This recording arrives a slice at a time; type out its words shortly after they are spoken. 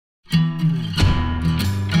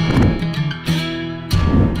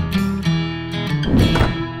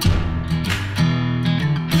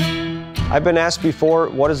I've been asked before,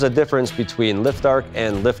 what is the difference between lift arc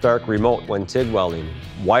and lift arc remote when TIG welding?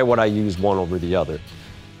 Why would I use one over the other?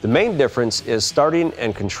 The main difference is starting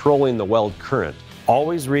and controlling the weld current.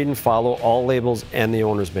 Always read and follow all labels and the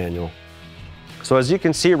owner's manual. So as you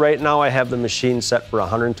can see right now, I have the machine set for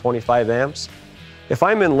 125 amps. If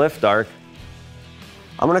I'm in lift arc,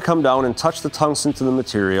 I'm going to come down and touch the tungsten to the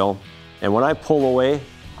material, and when I pull away,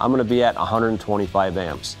 I'm going to be at 125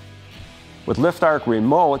 amps. With lift arc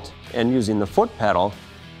remote and using the foot pedal,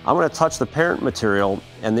 I'm going to touch the parent material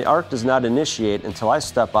and the arc does not initiate until I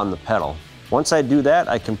step on the pedal. Once I do that,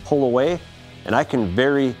 I can pull away and I can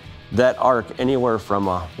vary that arc anywhere from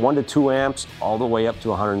 1 to 2 amps all the way up to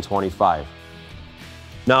 125.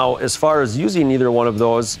 Now, as far as using either one of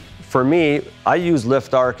those, for me, I use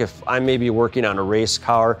lift arc if I may be working on a race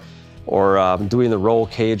car or doing the roll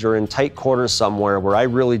cage or in tight quarters somewhere where I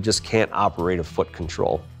really just can't operate a foot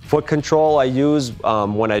control. Foot control I use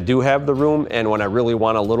when I do have the room and when I really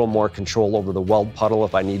want a little more control over the weld puddle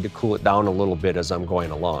if I need to cool it down a little bit as I'm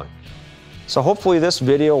going along. So hopefully this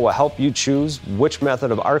video will help you choose which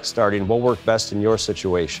method of arc starting will work best in your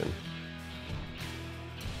situation.